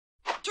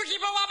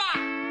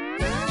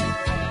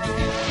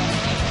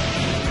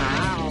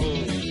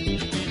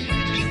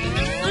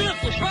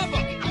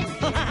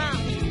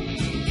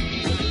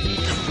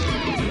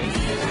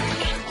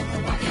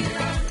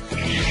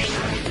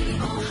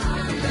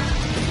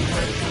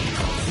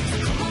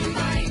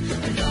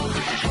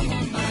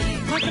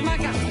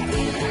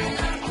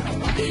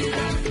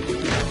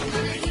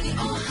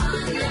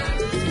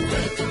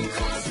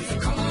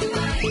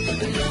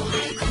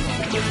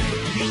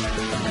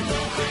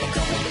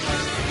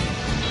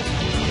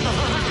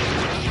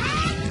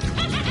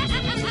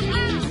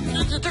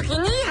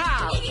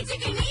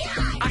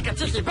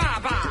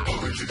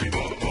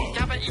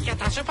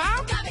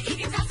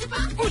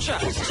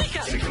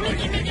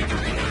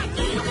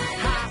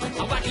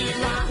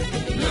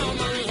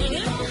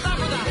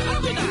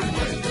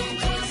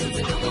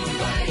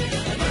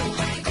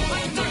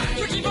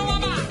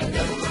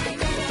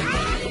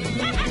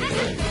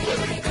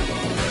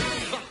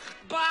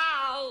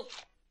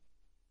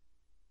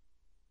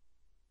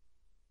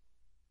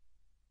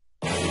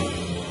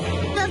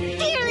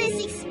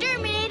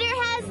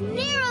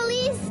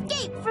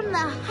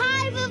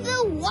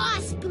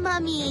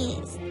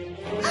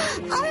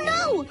Oh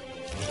no!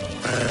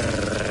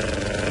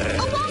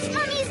 A wasp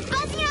mummy is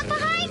buzzing up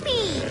behind me!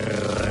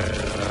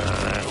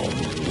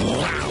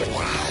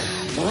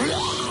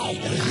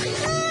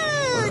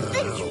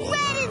 The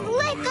dreaded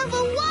lick of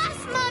a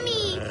wasp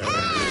mummy!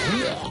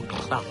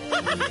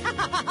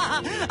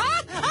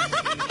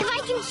 If I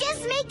can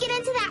just make it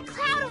into that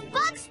cloud of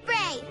bug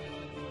spray!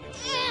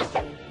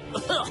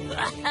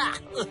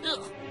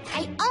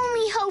 My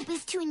only hope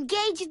is to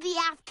engage the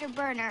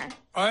afterburner.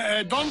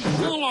 Don't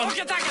pull on.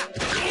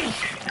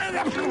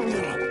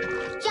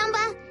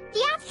 Jumba,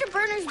 the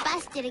afterburner's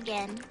busted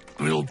again.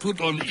 We'll put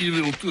on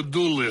evil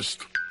to-do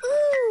list.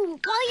 Ooh,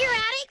 while you're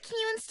at it, can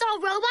you install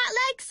robot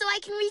legs so I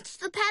can reach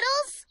the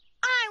pedals?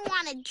 I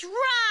want to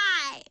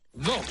drive.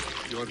 No,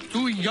 you're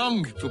too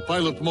young to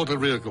pilot motor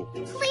vehicle.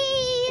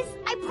 Please,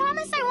 I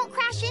promise I won't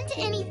crash into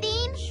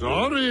anything.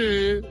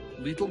 Sorry,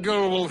 little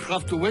girl will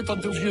have to wait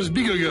until she is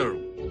bigger girl.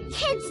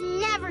 Kids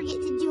never get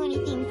to do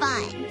anything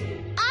fun.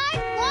 I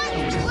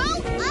want to grow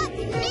up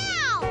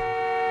now!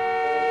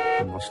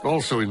 You must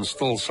also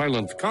install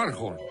silent car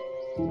horn.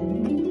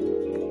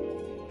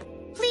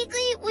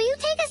 Pleakley, will you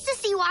take us to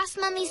see Wasp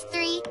Mummies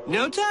 3?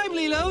 No time,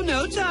 Lilo,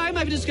 no time.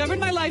 I've discovered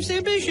my life's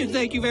ambition,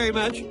 thank you very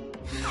much.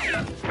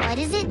 What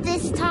is it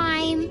this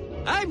time?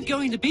 I'm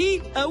going to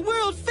be a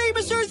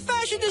world-famous Earth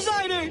fashion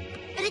designer!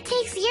 But it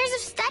takes years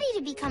of study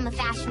to become a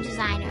fashion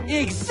designer.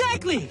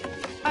 Exactly!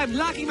 I'm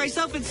locking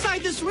myself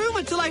inside this room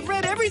until I've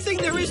read everything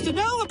there is to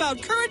know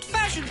about current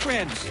fashion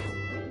trends.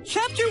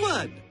 Chapter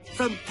 1,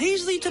 From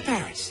Paisley to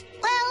Paris.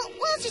 Well,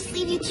 we'll just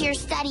leave you to your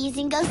studies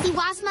and go see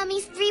Wasp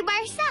Mummies 3 by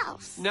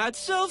ourselves. Not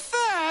so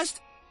fast.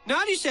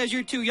 Nani says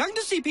you're too young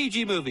to see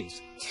PG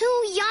movies.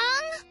 Too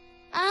young?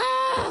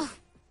 Ugh.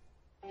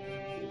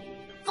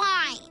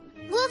 Fine.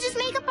 We'll just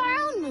make up our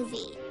own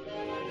movie.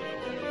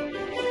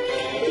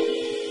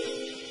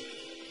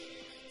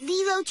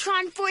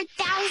 Lilotron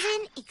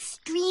 4000,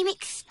 Extreme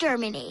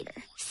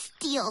Exterminator,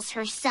 steals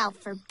herself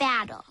for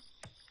battle.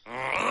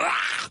 Wow,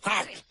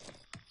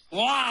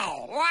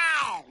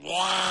 wow,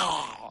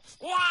 wow,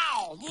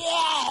 wow,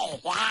 wow,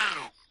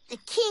 wow. The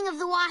king of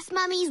the Wasp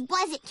Mummies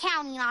wasn't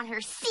counting on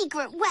her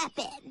secret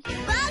weapon.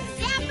 Bug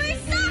Zapper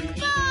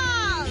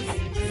Sockballs!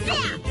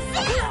 Zap,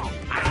 zap!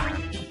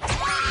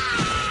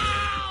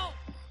 Wow!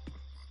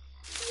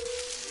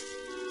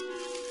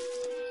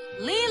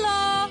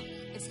 Lilo!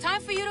 It's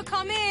time for you to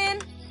come in.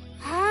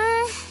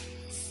 Huh?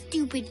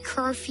 Stupid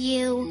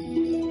curfew.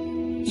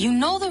 You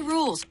know the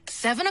rules.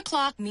 7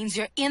 o'clock means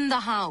you're in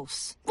the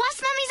house.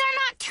 Wasp Mummies are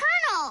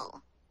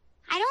nocturnal.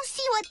 I don't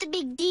see what the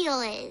big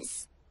deal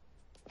is.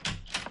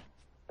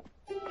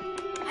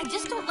 I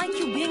just don't like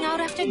you being out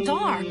after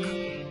dark.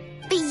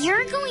 But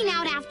you're going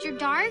out after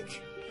dark?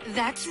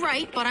 That's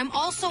right, but I'm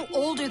also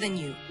older than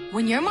you.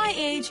 When you're my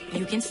age,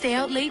 you can stay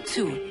out late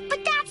too.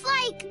 But that's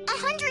like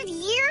 100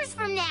 years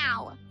from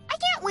now. I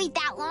can't wait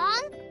that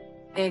long.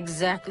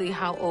 Exactly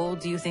how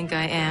old do you think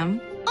I am?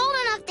 Old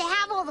enough to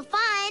have all the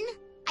fun.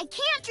 I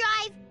can't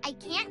drive. I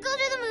can't go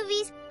to the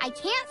movies. I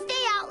can't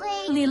stay out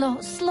late.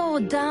 Lilo, slow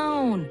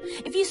down.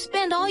 If you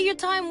spend all your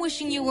time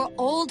wishing you were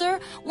older,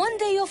 one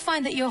day you'll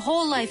find that your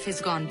whole life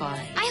has gone by.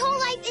 My whole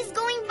life is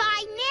going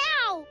by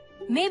now.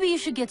 Maybe you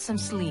should get some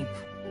sleep.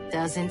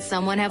 Doesn't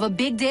someone have a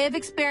big day of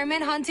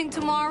experiment hunting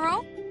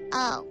tomorrow?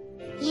 Oh,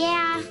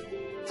 yeah.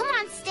 Come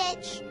on,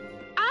 Stitch.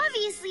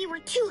 Obviously, we're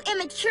too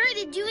immature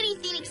to do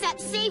anything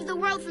except save the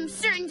world from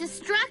certain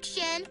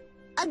destruction.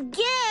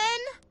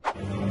 Again.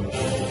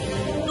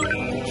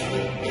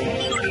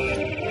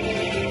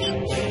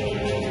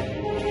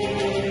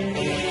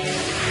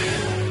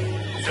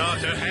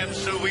 Dr.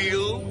 Hamster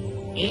Wheel?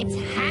 It's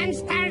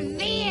Hamster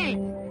Veal.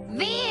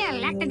 Veal,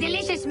 like the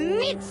delicious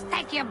meat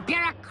steak, you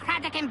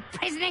bureaucratic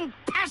imprisoning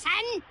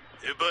person.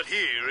 But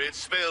here it's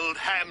spelled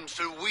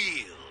Hamster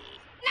Wheel.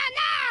 No!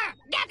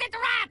 Get it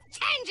right!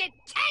 Change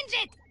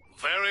it!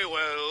 Very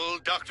well,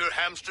 Dr.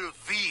 Hamster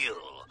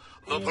Veal.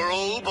 The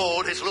parole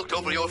board has looked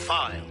over your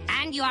file.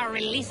 And you are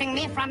releasing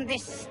me from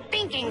this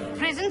stinking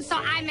prison so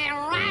I may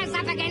rise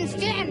up against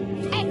you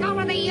and take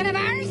over the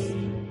universe?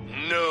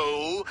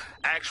 No.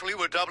 Actually,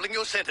 we're doubling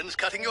your sentence,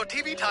 cutting your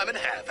TV time in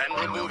half, and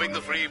removing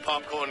the free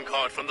popcorn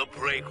cart from the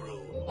break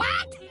room.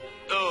 What?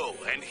 Oh,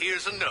 and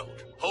here's a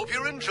note. Hope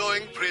you're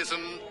enjoying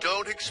prison.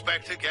 Don't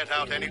expect to get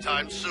out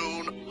anytime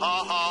soon.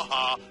 Ha ha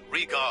ha.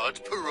 Regards,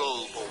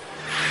 parole board.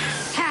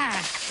 So,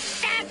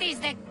 that is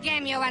the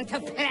game you want to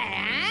play,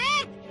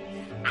 eh?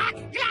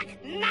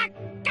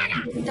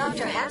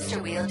 Dr. Hamster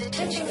Wheel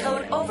detention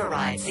code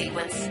override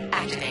sequence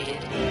activated.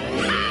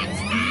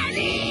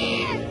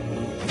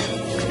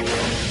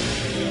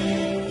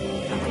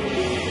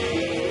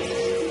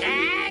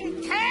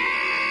 And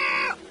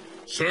two!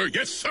 Sir,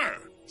 yes, sir.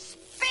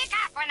 Speak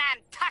up when I'm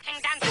talking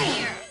down to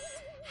you.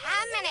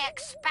 How many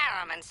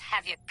experiments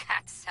have you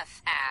cut so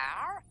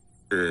far?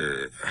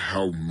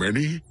 How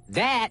many?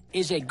 That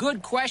is a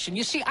good question.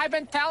 You see, I've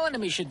been telling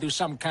him he should do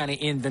some kind of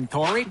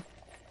inventory.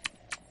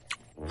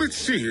 Let's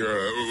see,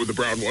 the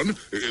brown one,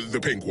 the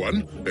pink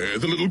one,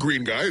 the little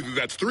green guy,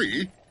 that's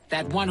 3.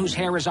 That one whose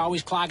hair is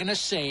always clogging a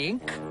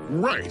sink.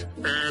 Right,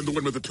 and the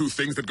one with the 2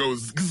 things that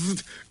goes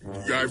zzz.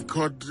 I've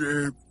caught,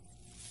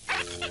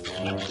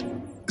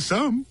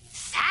 some.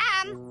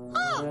 Some?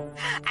 Oh.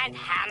 And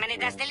how many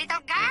does the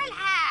little girl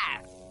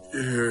have?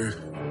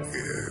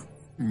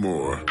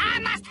 More. I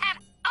must have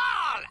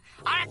all,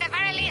 or at the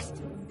very least,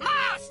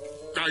 most.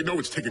 I know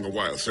it's taking a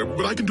while, sir,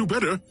 but I can do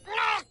better.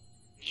 No.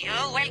 You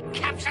will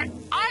capture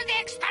all the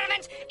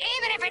experiments,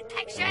 even if it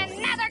takes you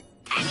another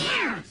 10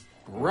 years.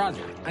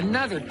 Brother,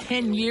 another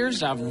 10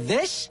 years of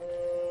this?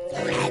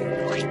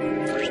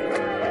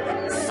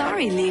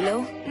 Sorry,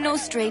 Lilo. No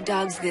stray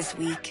dogs this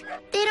week.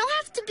 They don't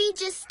have to be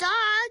just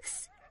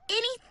dogs.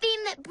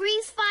 Anything that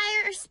breathes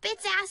fire or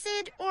spits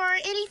acid, or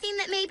anything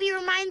that maybe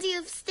reminds you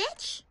of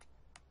Stitch?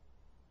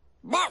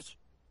 What?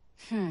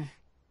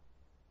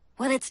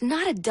 Well, it's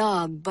not a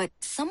dog, but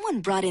someone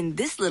brought in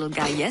this little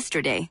guy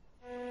yesterday.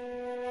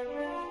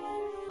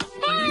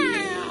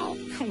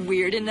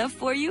 Weird enough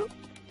for you?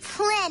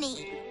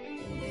 Plenty.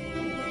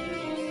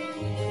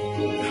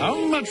 How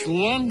much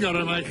longer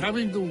am I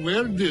having to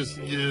wear this?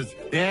 Yes.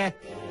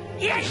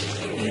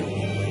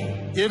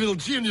 Evil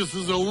genius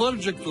is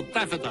allergic to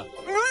taffeta.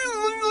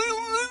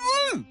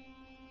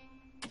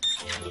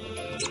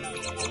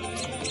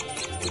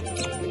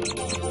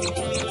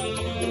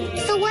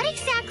 So what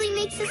exactly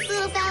makes this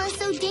little fella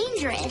so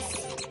dangerous?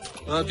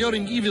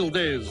 During evil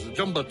days,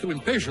 Jumba too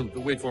impatient to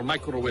wait for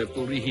microwave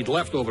to reheat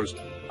leftovers.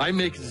 I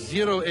make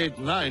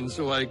 089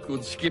 so I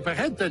could skip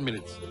ahead 10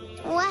 minutes.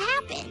 What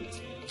happened?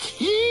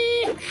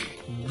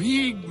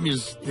 Big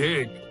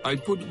mistake. I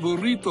put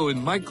burrito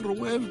in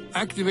microwave,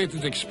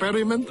 activated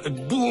experiment,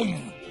 and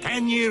boom!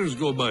 10 years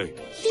go by.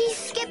 He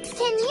skipped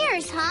 10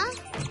 years, huh?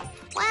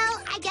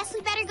 Well, I guess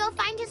we better go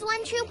find his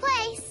one true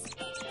place.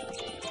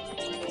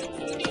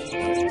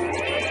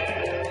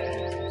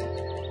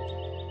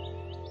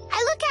 I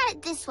look at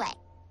it this way.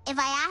 If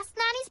I ask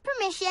Nani's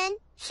permission,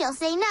 she'll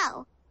say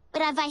no.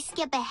 But if I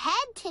skip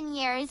ahead 10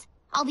 years,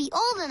 I'll be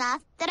old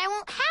enough that I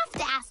won't have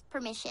to ask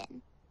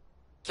permission.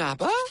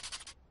 Jabba?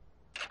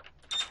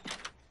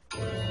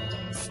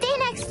 Stay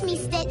next to me,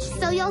 Stitch,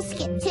 so you'll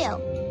skip too.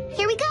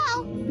 Here we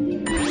go.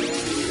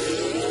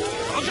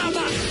 Oh,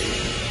 Jabba!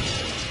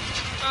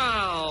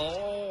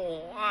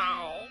 Ow.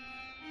 Ow.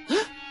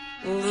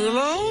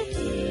 Lilo?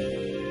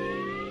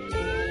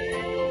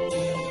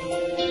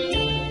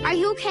 Are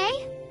you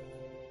okay?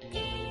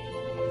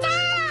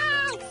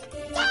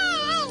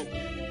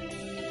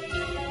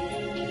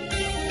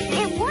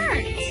 It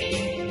worked.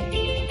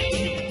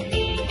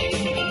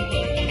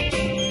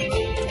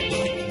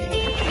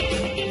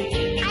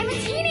 I'm a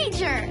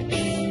teenager.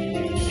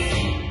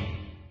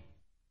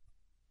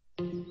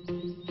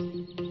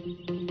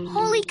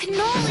 Holy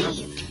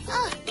cannoli.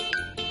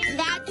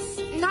 That's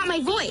not my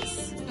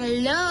voice.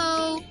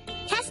 Hello?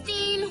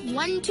 Testing.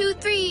 1, 2,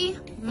 3.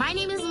 My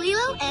name is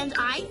Lilo, and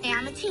I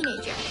am a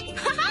teenager.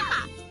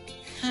 Ha-ha!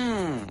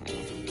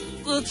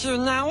 It's your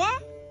Nawa?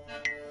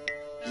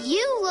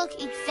 You look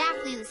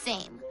exactly the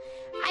same.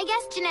 I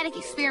guess genetic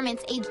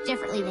experiments age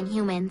differently than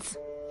humans.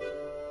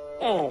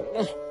 Oh.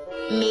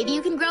 Maybe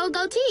you can grow a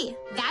goatee.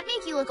 That'd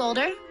make you look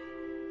older.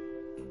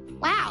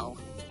 Wow,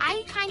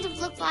 I kind of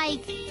look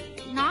like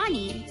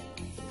Nani.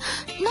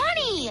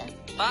 Nani!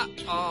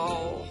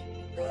 Uh-oh.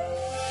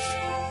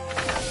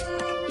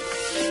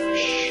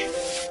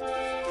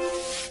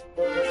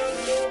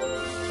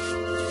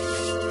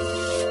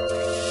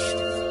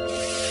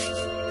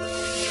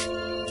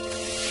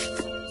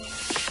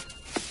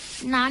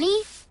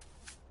 Nani?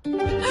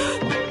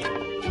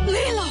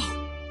 Lilo!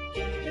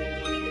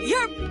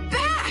 You're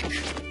back!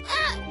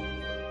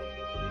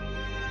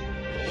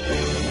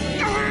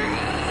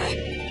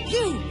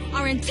 You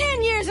are in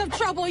 10 years of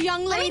trouble,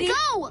 young lady. Let me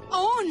go!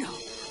 Oh, no.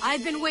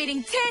 I've been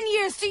waiting 10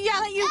 years to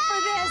yell at you for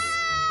this.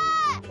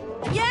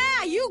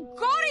 Yeah, you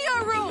go to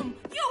your room.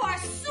 You are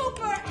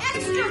super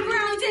extra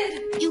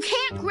grounded. You You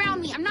can't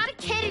ground me. I'm not a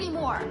kid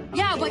anymore.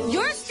 Yeah, but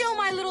you're still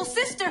my little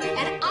sister,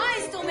 and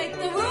I still make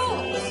the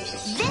rules.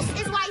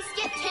 This is why I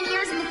skipped 10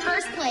 years in the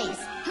first place.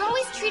 You're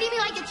always treating me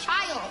like a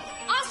child.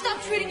 I'll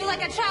stop treating you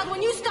like a child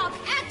when you stop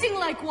acting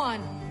like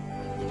one.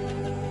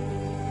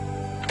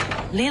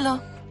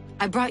 Lilo,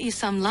 I brought you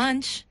some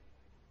lunch.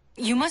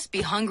 You must be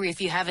hungry if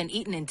you haven't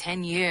eaten in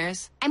 10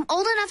 years. I'm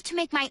old enough to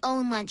make my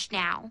own lunch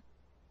now.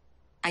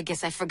 I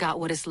guess I forgot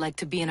what it's like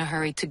to be in a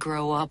hurry to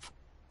grow up.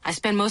 I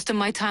spend most of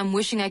my time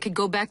wishing I could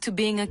go back to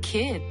being a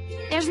kid.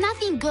 There's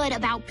nothing good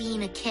about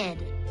being a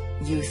kid.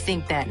 You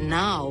think that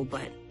now,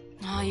 but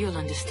you'll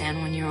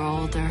understand when you're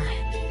older.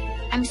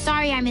 I'm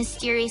sorry I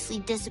mysteriously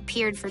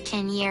disappeared for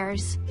 10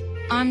 years.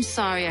 I'm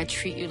sorry I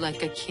treat you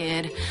like a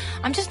kid.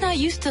 I'm just not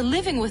used to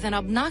living with an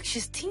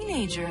obnoxious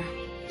teenager.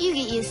 You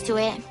get used to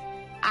it.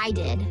 I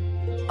did.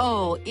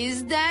 Oh,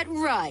 is that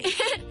right?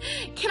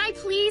 Can I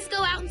please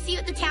go out and see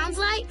what the town's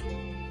like?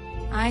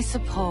 I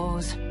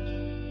suppose.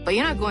 But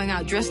you're not going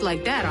out dressed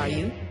like that, are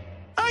you?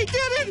 I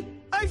did it!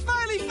 I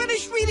finally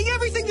finished reading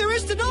everything there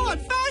is to know on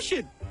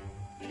fashion.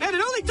 And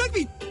it only took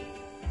me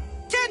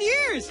 10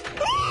 years.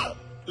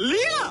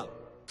 Lilo!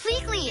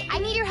 Pleakley, I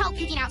need your help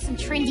picking out some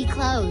trendy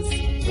clothes.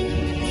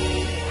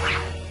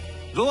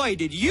 Boy,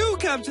 did you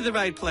come to the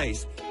right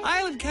place.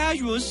 Island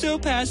casual is so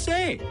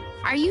passé.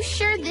 Are you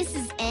sure this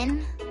is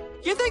in?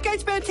 You think I'd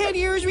spend 10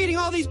 years reading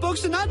all these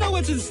books and not know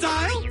what's in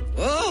style?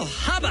 Oh,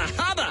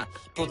 haba,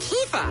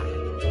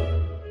 potifa.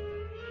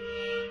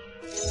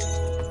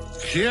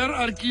 Here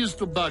are keys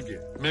to buggy.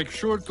 Make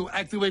sure to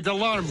activate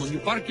alarm when you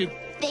park it.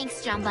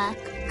 Thanks, Jumba.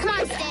 Come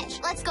on,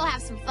 Stitch. Let's go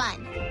have some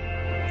fun.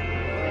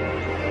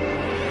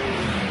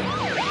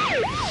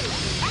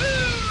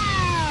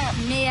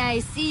 May I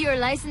see your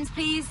license,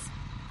 please?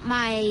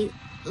 My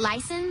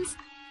license?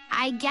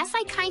 I guess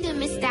I kind of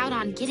missed out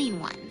on getting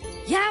one.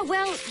 Yeah,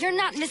 well, you're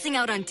not missing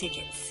out on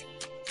tickets.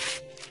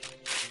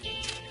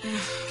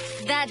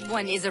 That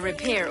one is a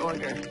repair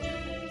order.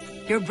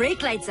 Your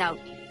brake light's out.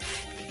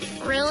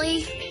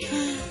 Really?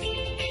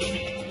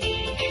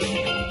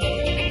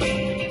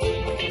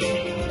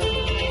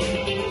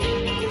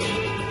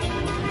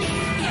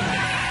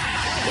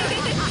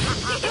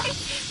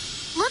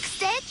 Look,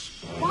 Stitch!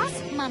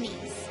 Wasp mummies.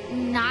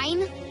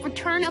 9,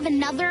 Return of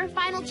Another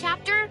Final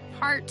Chapter,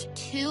 Part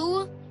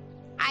 2.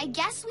 I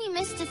guess we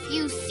missed a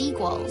few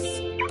sequels.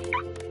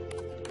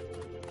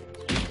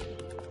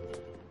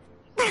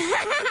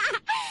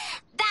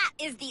 That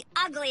is the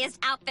ugliest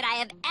outfit I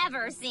have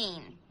ever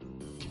seen.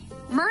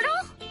 Myrtle?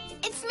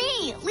 It's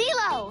me,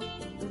 Lilo.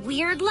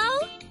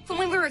 Weirdlo? From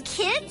when we were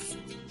kids?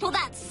 Well,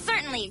 that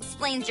certainly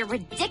explains your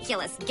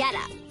ridiculous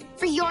getup.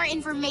 For your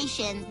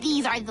information,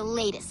 these are the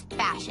latest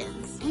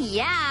fashions.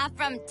 Yeah,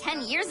 from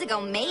 10 years ago,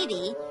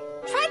 maybe.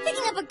 Try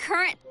picking up a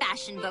current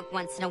fashion book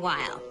once in a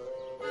while.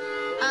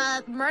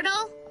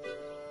 Myrtle?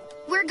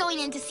 We're going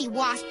in to see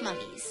wasp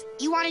mummies.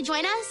 You want to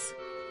join us?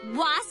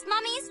 Wasp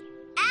mummies?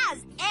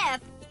 As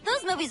if!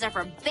 Those movies are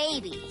for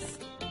babies.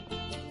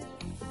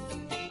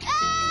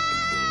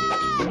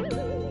 Ah!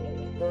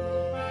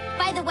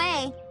 By the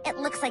way, it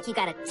looks like you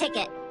got a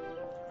ticket.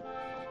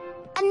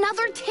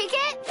 Another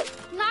ticket?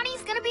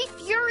 Nani's gonna be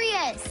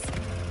furious.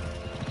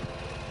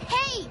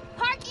 Hey,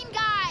 parking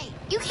guy!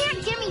 You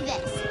can't give me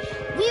this.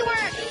 We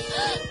were...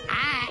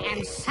 I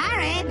am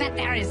sorry, but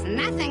there is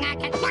nothing I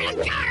can...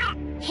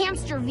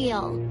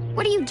 Hamsterville,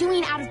 what are you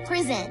doing out of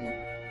prison?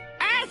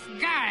 Earth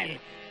Girl!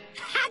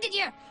 How did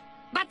you...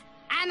 But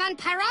I'm on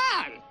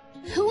parole.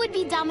 Who would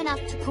be dumb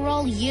enough to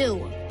parole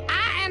you?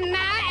 I am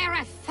now a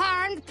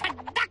reformed,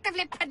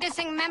 productively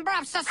producing member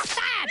of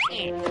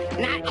society.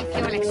 Now, if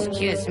you will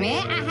excuse me,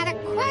 I had a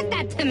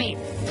quota to meet.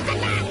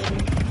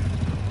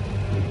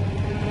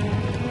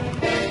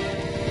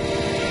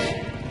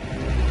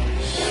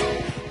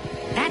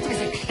 That was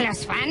a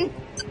close one.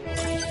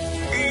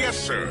 Yes,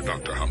 sir,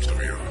 Dr.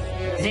 Hamsterville.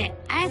 The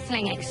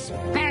Earthling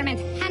experiment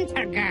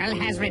hunter girl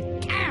has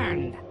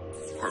returned.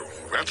 Well,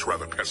 that's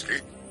rather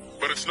pesky,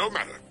 but it's no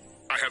matter.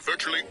 I have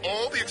virtually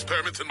all the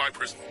experiments in my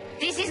prison.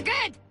 This is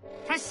good.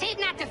 Proceed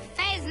now to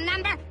phase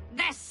number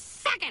the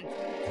 2nd.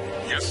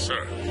 Yes,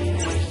 sir.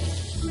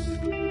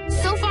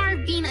 So far,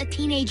 being a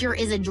teenager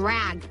is a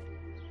drag.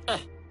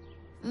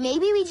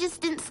 Maybe we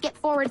just didn't skip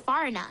forward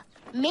far enough.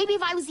 Maybe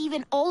if I was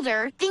even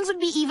older, things would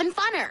be even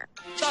funner.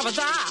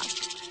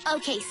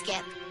 Okay,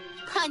 Skip.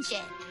 Punch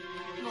it.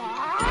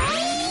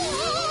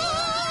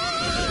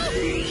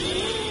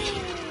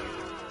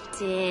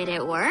 Did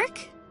it work?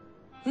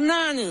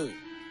 Nani?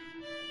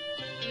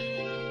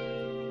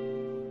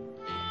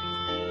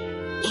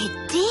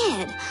 It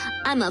did.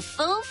 I'm a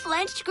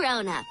full-fledged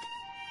grown-up.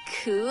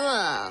 Cool.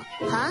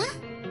 Huh?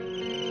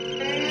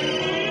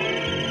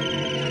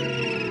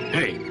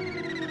 Hey,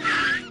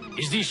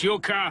 is this your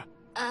car?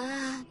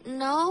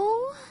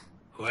 No?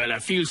 Well, I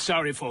feel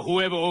sorry for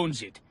whoever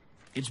owns it.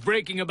 It's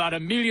breaking about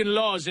 1 million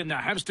laws in the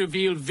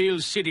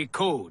Hamsterville City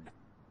Code.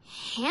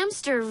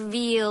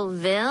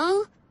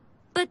 Hamsterville?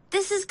 But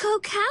this is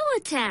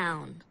Kokawa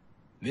Town.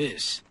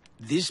 Miss,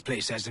 this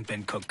place hasn't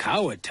been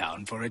Kokawa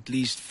Town for at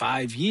least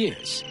 5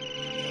 years.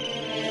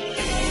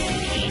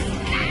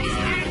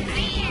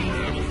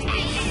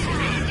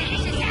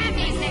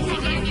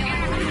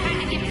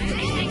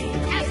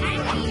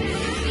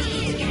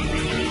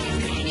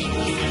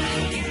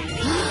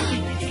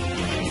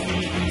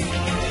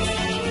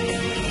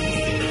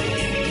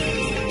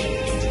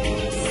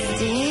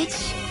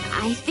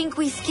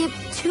 Skip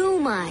too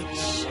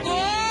much.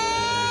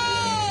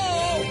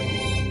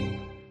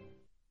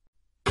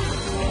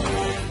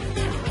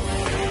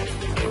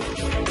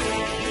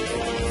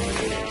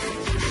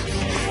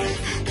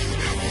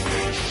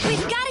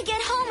 We've got to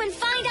get home and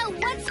find out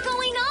what's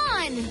going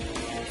on.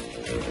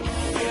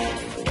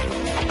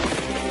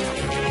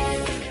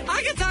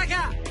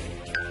 Agataka!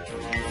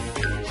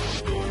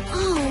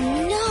 Oh,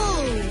 no.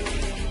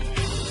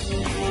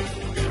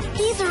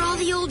 These are all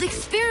the old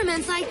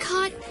experiments I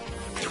caught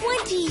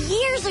 20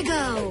 years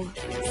ago.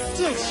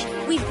 Stitch,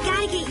 we've got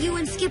to get you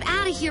and Skip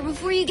out of here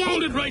before you get...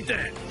 Hold it right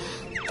there.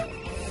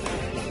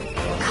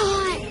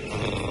 Caught.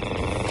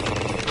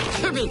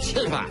 Chibi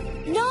Chiba!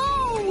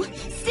 No!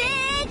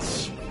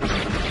 Stitch!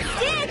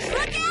 Stitch,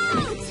 look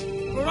out!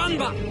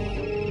 Ramba!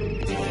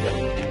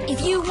 If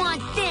you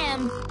want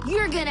them,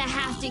 you're gonna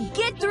have to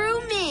get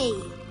through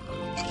me.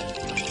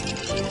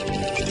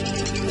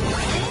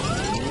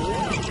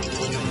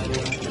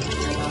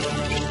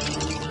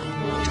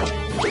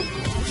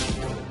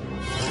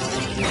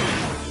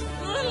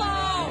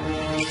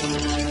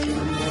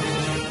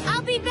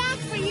 I'll be back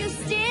for you,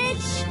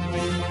 Stitch.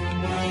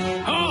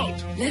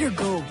 Halt! Let her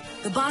go.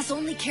 The boss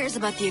only cares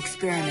about the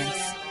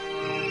experiments.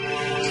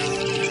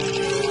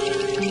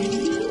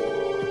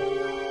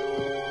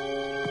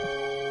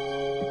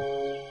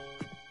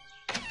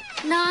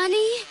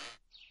 Nani?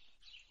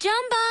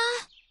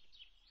 Jumba?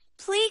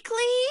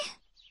 Pleakley?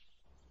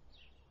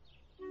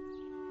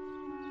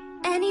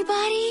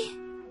 Anybody?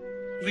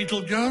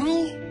 Little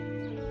girl?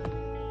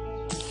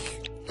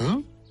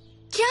 Huh?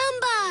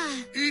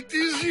 Jumba! It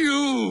is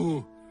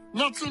you!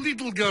 Not the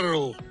little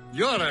girl.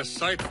 You're a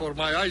sight for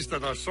my eyes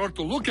that are sore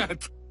to look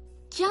at.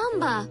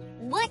 Jumba,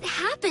 what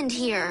happened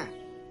here?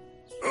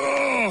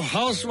 Oh,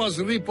 house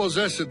was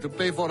repossessed to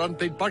pay for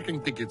unpaid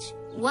parking tickets.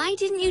 Why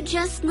didn't you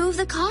just move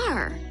the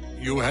car?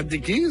 You had the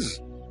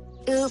keys.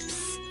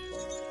 Oops.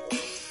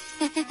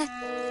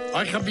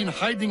 I have been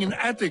hiding in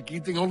attic,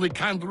 eating only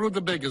canned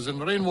rutabagas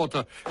and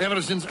rainwater ever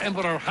since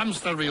Emperor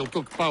Hamster Wheel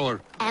took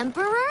power.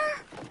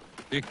 Emperor?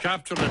 He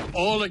captured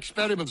all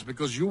experiments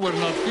because you were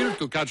not here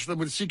to catch them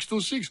with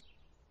 626.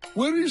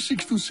 Where is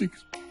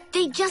 626?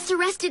 They just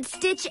arrested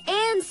Stitch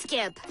and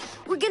Skip.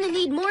 We're gonna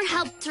need more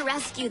help to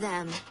rescue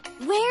them.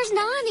 Where's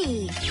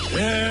Nani?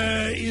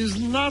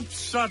 Is not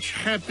such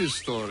happy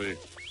story.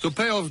 To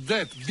pay off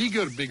debt,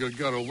 bigger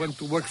girl went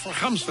to work for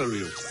Hamster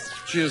Wheel.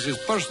 She is his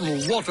personal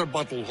water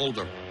bottle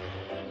holder.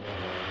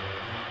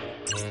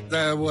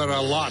 There were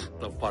a lot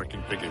of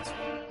parking tickets.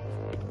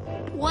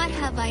 What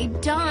have I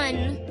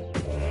done?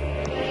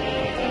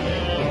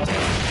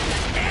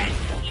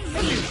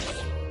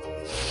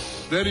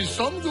 There is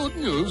some good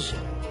news.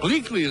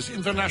 Pleakley is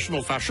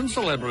international fashion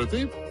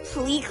celebrity.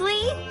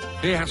 Pleakley?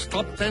 He has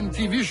top 10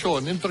 TV show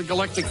on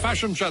Intergalactic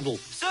Fashion Channel.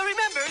 So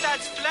remember,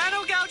 that's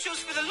flannel gauchos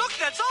for the look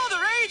that's all the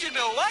rage in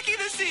Milwaukee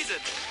this season.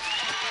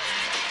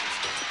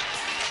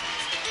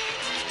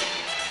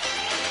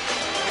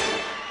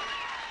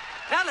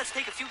 Now let's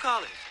take a few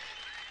callers.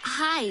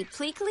 Hi,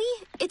 Pleakley.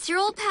 It's your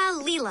old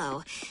pal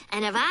Lilo.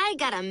 And have I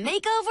got a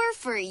makeover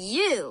for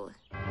you?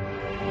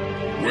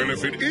 Well,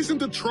 if it isn't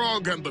the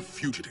Trog and the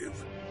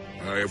Fugitive,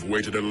 I have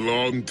waited a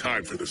long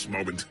time for this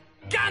moment.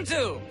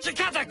 Gantu!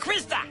 Chikata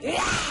Krista!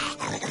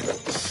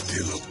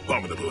 Still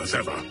abominable as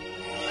ever.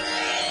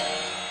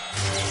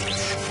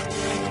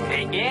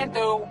 Hey,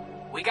 Gantu,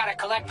 we got a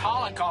collect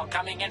holla call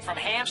coming in from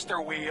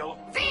Hamster Wheel.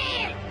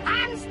 Wheel!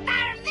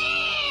 Hamster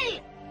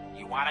Wheel!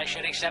 You want I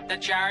should accept the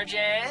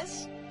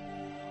charges?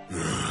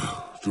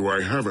 Do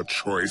I have a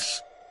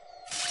choice?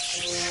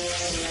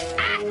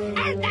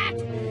 Heard that!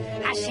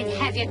 I should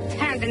have you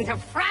turned into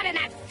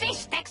Fradinat fish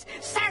sticks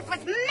served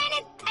with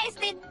many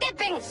tasty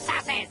dipping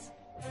sauces.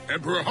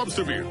 Emperor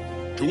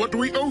Hobsterville, to what do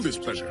we owe this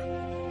pleasure?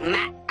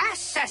 My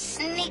so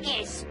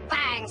sneaky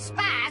spying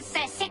spies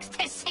say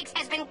 626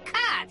 has been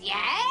caught,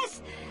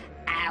 yes?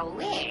 I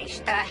wish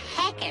to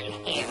heckle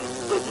him.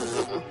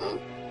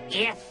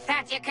 You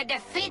thought you could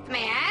defeat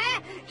me, eh?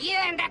 You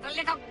and that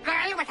little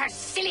girl with her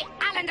silly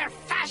Islander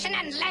fashion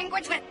and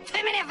language with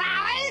too many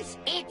vowels?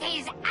 It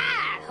is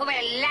I who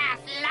will laugh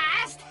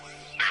last.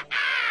 Ha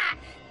ha!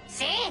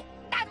 See?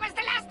 That was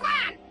the last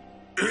one.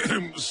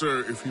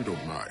 Sir, if you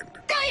don't mind.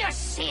 Do you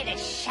see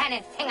this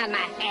shiny thing on my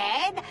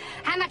head?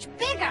 How much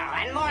bigger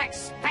and more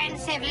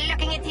expensive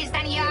looking it is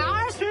than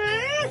yours,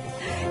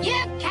 hmm?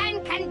 You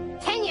can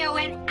continue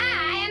when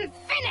I am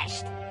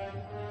finished.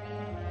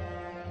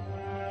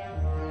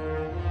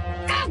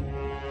 Oh,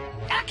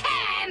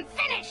 okay, I'm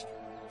finished.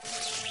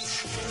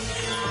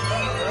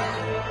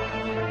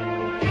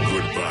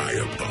 Goodbye,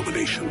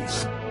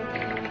 abominations.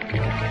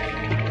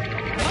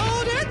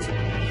 Hold it!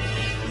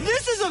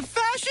 This is a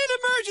fashion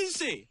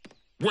emergency!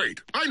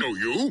 Wait, I know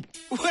you.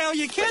 Well,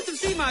 you can't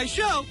defeat my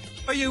show,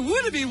 or you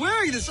wouldn't be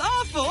wearing this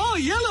awful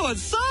all-yellow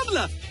ensemble.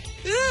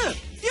 Ugh,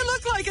 you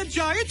look like a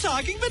giant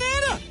talking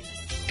banana.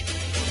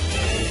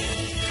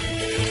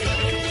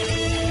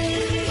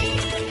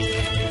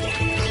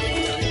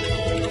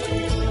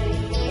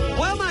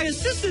 While my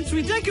assistants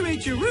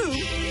redecorate your room,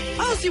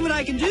 I'll see what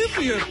I can do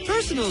for your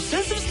personal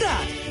sense of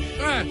style.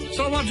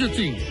 So what do you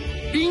think?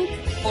 Pink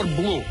or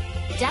blue?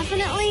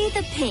 Definitely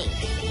the pink.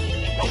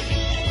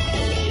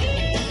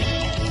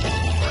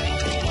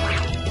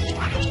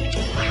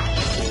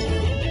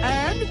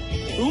 And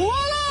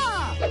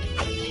voila!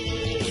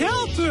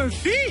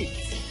 Counterfeit!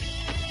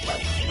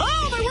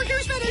 Oh, my work here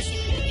is finished!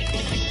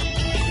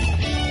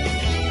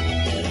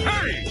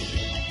 Hey!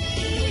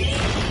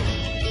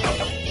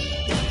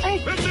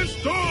 Open this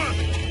door!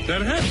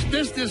 Perhaps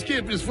best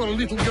escape is for a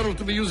little girl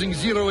to be using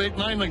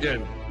 089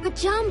 again. But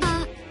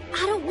Jamba,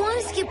 I don't want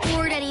to skip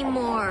forward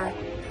anymore.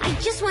 I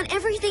just want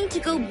everything to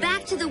go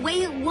back to the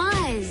way it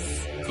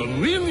was.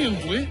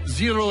 Conveniently,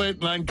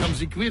 089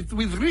 comes equipped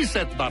with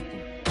reset button.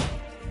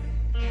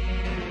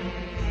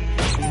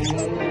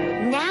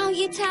 Now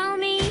you tell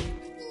me?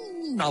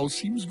 Now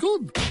seems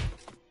good.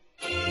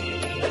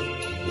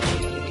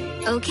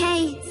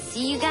 Okay,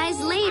 see you guys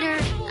later.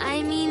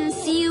 I mean,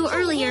 see you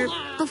earlier,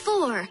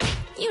 before.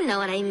 You know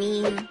what I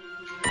mean.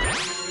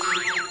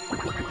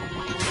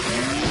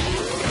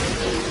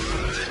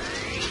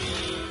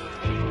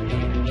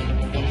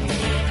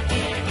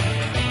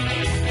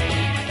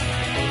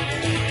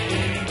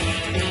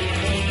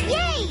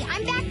 Yay!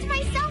 I'm back to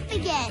myself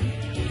again.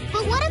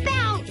 But what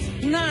about...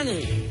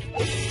 Nani?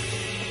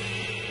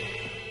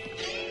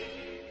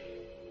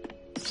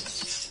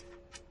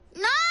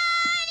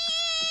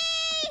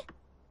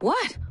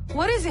 What?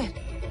 What is it?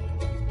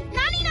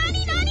 Nani,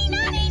 Nani, Nani,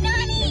 Nani,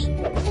 Nani!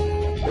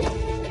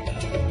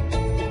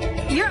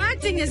 You're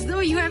acting as though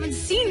you haven't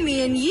seen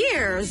me in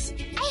years.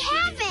 I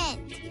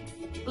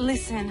haven't!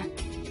 Listen,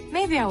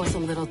 maybe I was a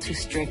little too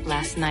strict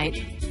last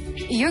night.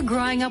 You're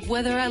growing up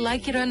whether I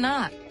like it or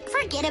not.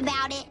 Forget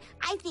about it.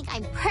 I think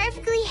I'm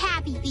perfectly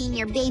happy being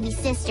your baby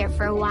sister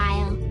for a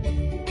while.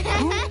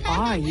 Who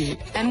are you?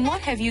 And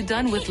what have you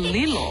done with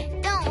Lilo?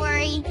 Don't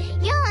worry.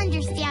 You'll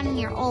understand when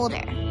you're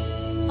older.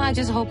 I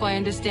just hope I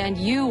understand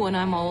you when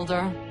I'm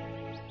older.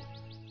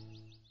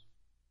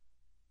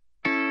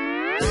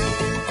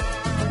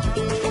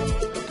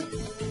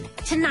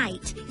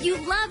 Tonight, you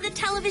love the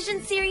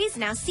television series,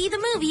 now see the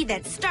movie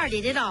that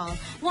started it all.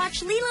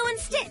 Watch Lilo and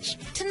Stitch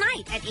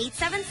tonight at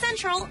 8/7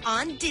 Central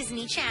on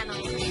Disney Channel.